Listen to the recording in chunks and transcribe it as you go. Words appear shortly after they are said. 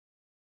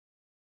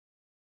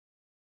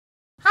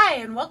Hi,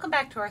 and welcome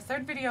back to our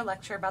third video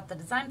lecture about the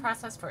design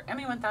process for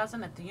ME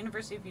 1000 at the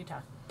University of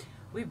Utah.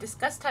 We've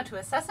discussed how to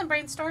assess and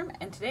brainstorm,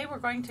 and today we're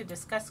going to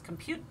discuss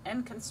compute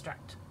and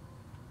construct.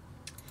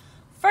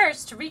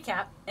 First, to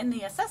recap, in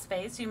the assess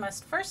phase, you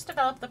must first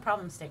develop the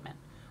problem statement.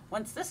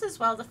 Once this is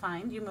well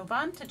defined, you move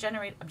on to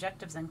generate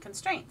objectives and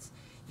constraints.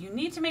 You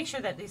need to make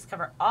sure that these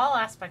cover all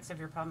aspects of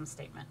your problem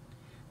statement.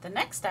 The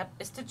next step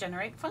is to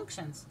generate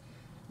functions.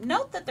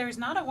 Note that there is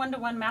not a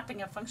one-to-one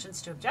mapping of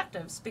functions to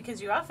objectives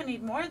because you often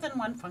need more than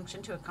one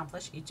function to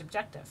accomplish each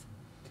objective.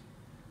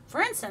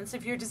 For instance,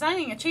 if you're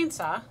designing a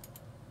chainsaw,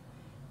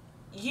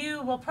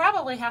 you will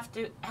probably have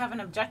to have an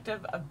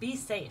objective of be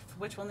safe,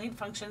 which will need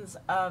functions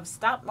of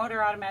stop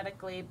motor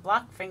automatically,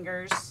 block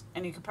fingers,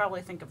 and you could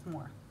probably think of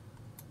more.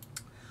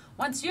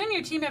 Once you and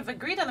your team have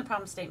agreed on the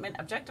problem statement,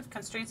 objective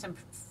constraints, and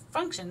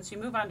functions, you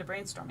move on to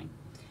brainstorming.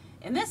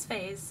 In this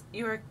phase,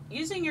 you are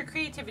using your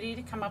creativity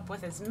to come up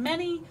with as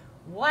many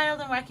wild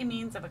and wacky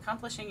means of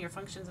accomplishing your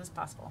functions as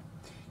possible.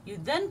 You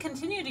then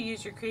continue to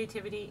use your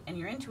creativity and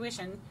your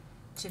intuition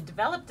to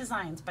develop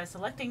designs by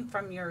selecting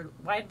from your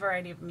wide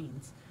variety of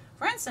means.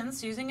 For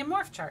instance, using a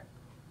morph chart.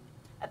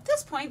 At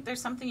this point,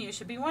 there's something you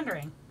should be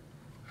wondering.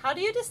 How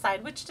do you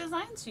decide which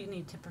designs you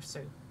need to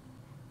pursue?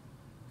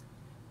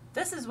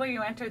 This is where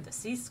you enter the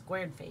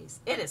C-squared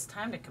phase. It is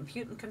time to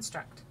compute and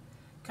construct.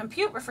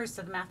 Compute refers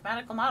to the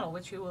mathematical model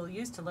which you will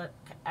use to look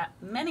at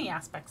many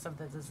aspects of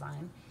the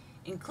design,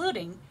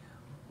 including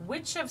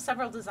which of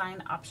several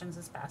design options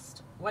is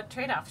best, what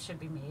trade-offs should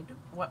be made,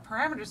 what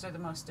parameters are the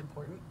most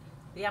important,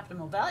 the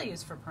optimal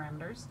values for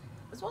parameters,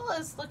 as well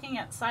as looking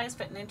at size,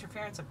 fit, and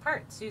interference of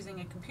parts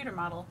using a computer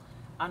model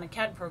on a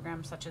CAD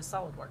program such as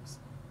SolidWorks.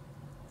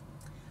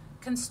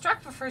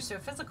 Construct refers to a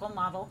physical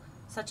model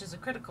such as a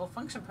critical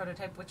function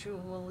prototype which you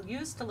will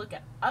use to look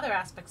at other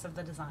aspects of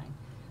the design,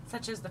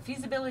 such as the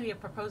feasibility of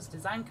proposed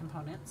design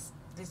components,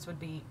 these would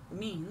be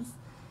means,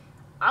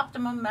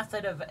 optimum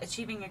method of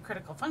achieving a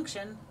critical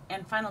function,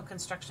 and final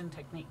construction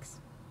techniques.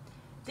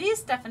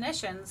 These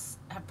definitions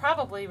have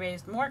probably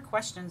raised more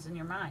questions in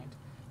your mind,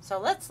 so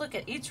let's look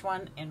at each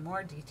one in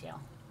more detail.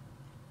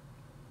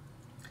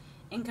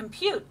 In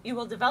compute, you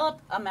will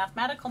develop a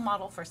mathematical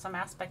model for some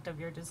aspect of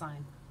your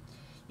design.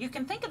 You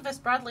can think of this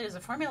broadly as a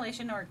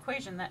formulation or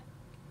equation that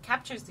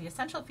captures the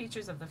essential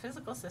features of the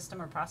physical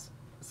system or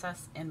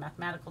process in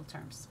mathematical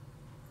terms.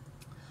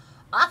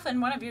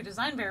 Often, one of your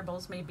design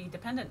variables may be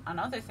dependent on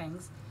other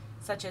things,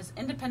 such as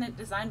independent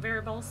design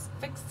variables,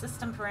 fixed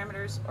system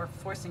parameters, or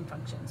forcing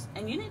functions,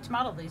 and you need to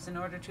model these in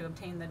order to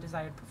obtain the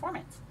desired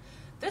performance.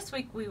 This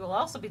week, we will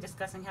also be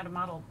discussing how to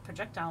model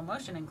projectile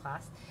motion in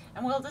class,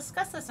 and we'll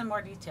discuss this in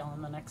more detail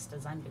in the next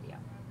design video.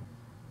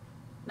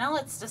 Now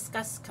let's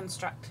discuss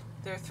construct.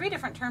 There are three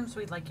different terms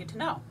we'd like you to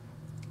know.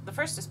 The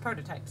first is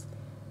prototypes.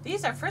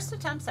 These are first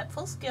attempts at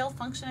full-scale,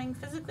 functioning,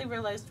 physically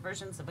realized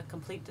versions of a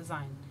complete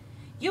design.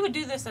 You would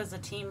do this as a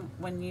team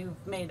when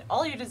you've made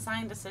all your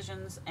design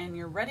decisions and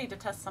you're ready to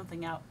test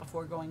something out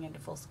before going into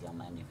full-scale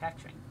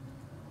manufacturing.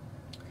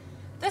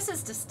 This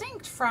is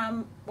distinct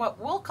from what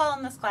we'll call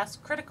in this class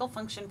critical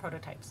function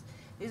prototypes.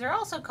 These are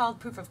also called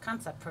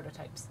proof-of-concept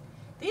prototypes.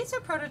 These are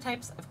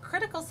prototypes of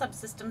critical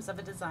subsystems of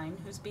a design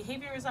whose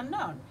behavior is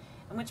unknown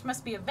and which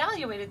must be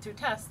evaluated through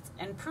tests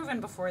and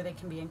proven before they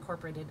can be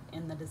incorporated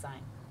in the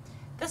design.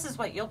 This is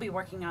what you'll be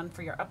working on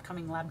for your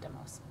upcoming lab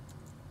demos.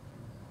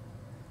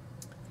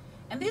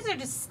 And these are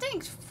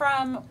distinct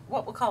from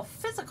what we'll call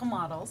physical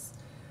models,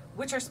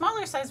 which are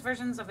smaller size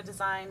versions of a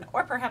design,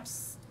 or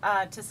perhaps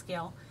to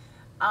scale,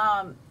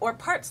 or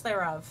parts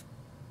thereof.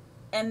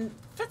 And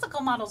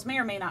physical models may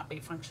or may not be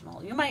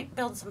functional. You might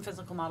build some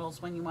physical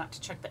models when you want to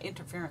check the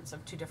interference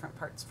of two different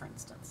parts, for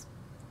instance.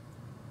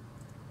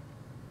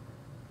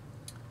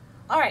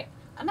 All right,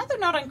 another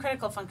note on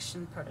critical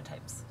function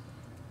prototypes.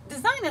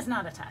 Design is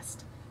not a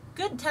test.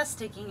 Good test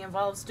taking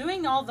involves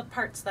doing all the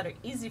parts that are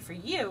easy for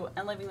you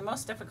and leaving the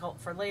most difficult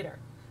for later.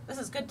 This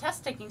is good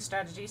test taking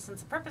strategy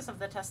since the purpose of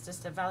the test is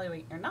to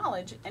evaluate your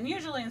knowledge, and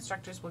usually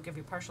instructors will give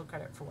you partial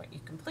credit for what you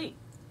complete.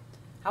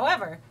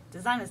 However,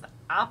 design is the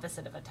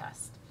opposite of a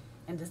test.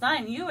 In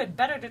design, you had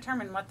better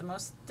determine what the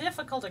most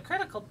difficult or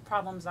critical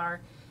problems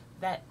are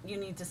that you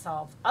need to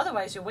solve.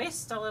 Otherwise, you'll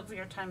waste all of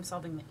your time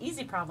solving the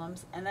easy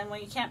problems, and then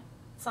when you can't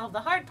solve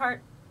the hard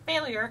part,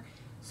 failure.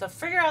 So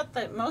figure out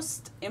the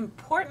most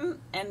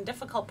important and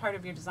difficult part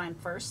of your design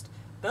first,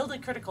 build a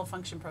critical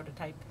function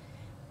prototype,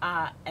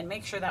 and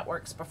make sure that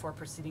works before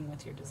proceeding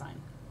with your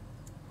design.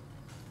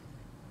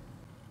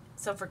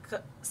 So for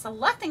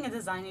selecting a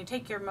design, you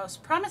take your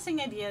most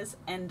promising ideas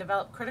and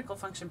develop critical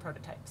function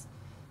prototypes.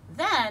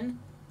 Then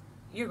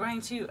you're going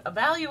to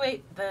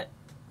evaluate the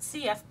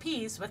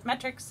CFPs with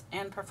metrics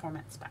and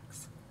performance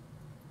specs.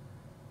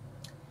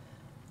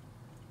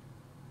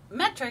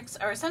 Metrics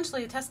are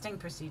essentially a testing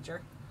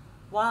procedure,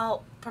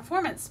 while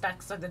performance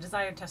specs are the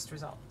desired test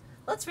result.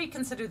 Let's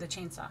reconsider the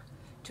chainsaw.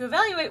 To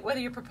evaluate whether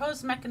your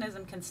proposed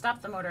mechanism can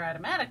stop the motor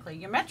automatically,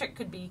 your metric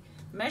could be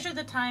measure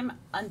the time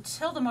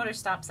until the motor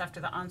stops after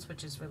the on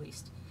switch is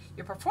released.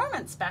 Your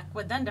performance spec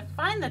would then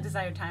define the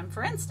desired time,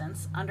 for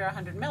instance, under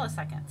 100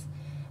 milliseconds.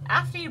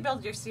 After you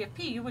build your CFP,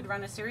 you would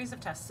run a series of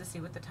tests to see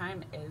what the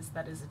time is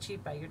that is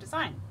achieved by your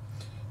design.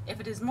 If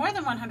it is more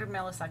than 100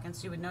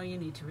 milliseconds, you would know you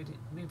need to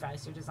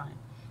revise your design.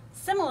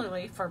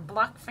 Similarly, for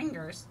block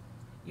fingers,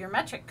 your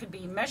metric could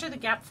be measure the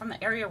gap from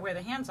the area where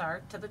the hands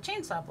are to the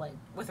chainsaw blade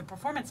with a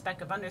performance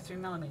spec of under 3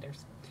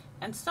 millimeters,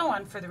 and so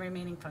on for the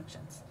remaining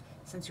functions.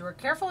 Since you were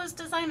careful as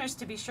designers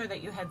to be sure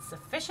that you had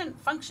sufficient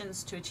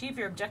functions to achieve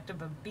your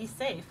objective of be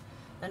safe,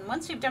 then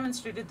once you've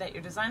demonstrated that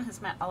your design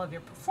has met all of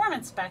your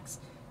performance specs,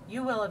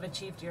 you will have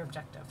achieved your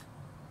objective.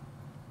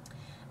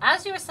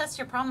 As you assess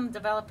your problem and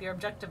develop your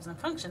objectives and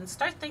functions,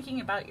 start thinking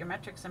about your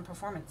metrics and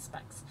performance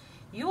specs.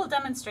 You will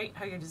demonstrate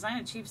how your design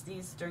achieves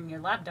these during your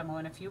lab demo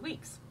in a few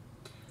weeks.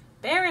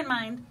 Bear in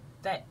mind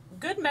that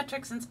good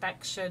metrics and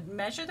specs should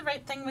measure the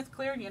right thing with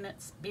clear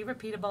units, be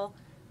repeatable,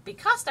 be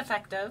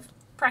cost-effective,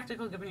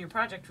 practical given your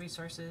project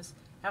resources,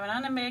 have an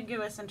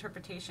unambiguous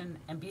interpretation,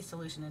 and be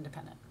solution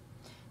independent.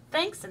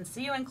 Thanks, and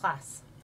see you in class.